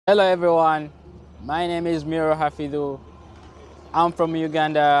Hello everyone, my name is Miro Hafidu. I'm from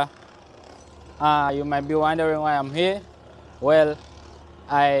Uganda. You might be wondering why I'm here. Well,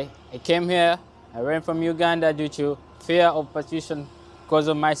 I came here, I ran from Uganda due to fear of persecution because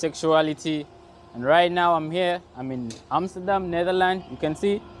of my sexuality. And right now I'm here, I'm in Amsterdam, Netherlands, you can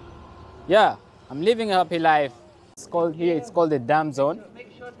see. Yeah, I'm living a happy life. It's called the Dam Zone.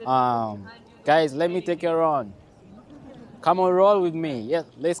 Guys, let me take you around. Come on, roll with me. Yes,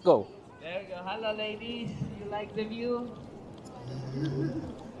 let's go. There we go. Hello, ladies. You like the view?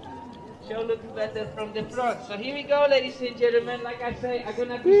 Show looks better from the front. So here we go, ladies and gentlemen. Like I say, I'm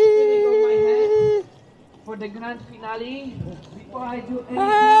gonna be spinning on my head for the grand finale. Before I do anything,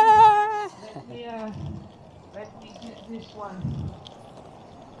 let me get this one.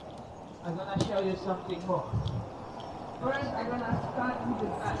 I'm gonna show you something more. First, I'm gonna start with the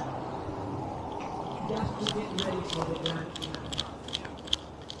back, just to get ready for the grand finale.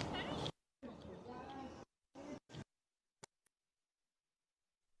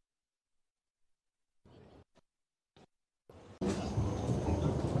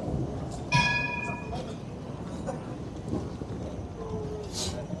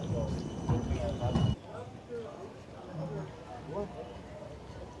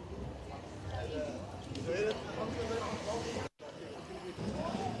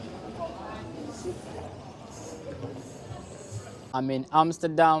 I'm in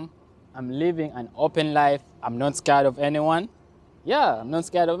Amsterdam. I'm living an open life. I'm not scared of anyone. Yeah, I'm not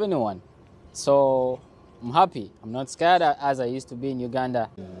scared of anyone. So I'm happy. I'm not scared as I used to be in Uganda.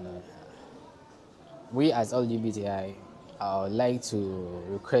 We as LGBTI, I would like to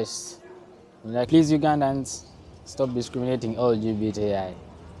request, like, please Ugandans, stop discriminating LGBTI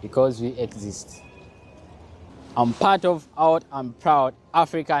because we exist. I'm part of Out and Proud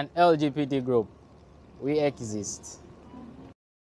African LGBT group. We exist.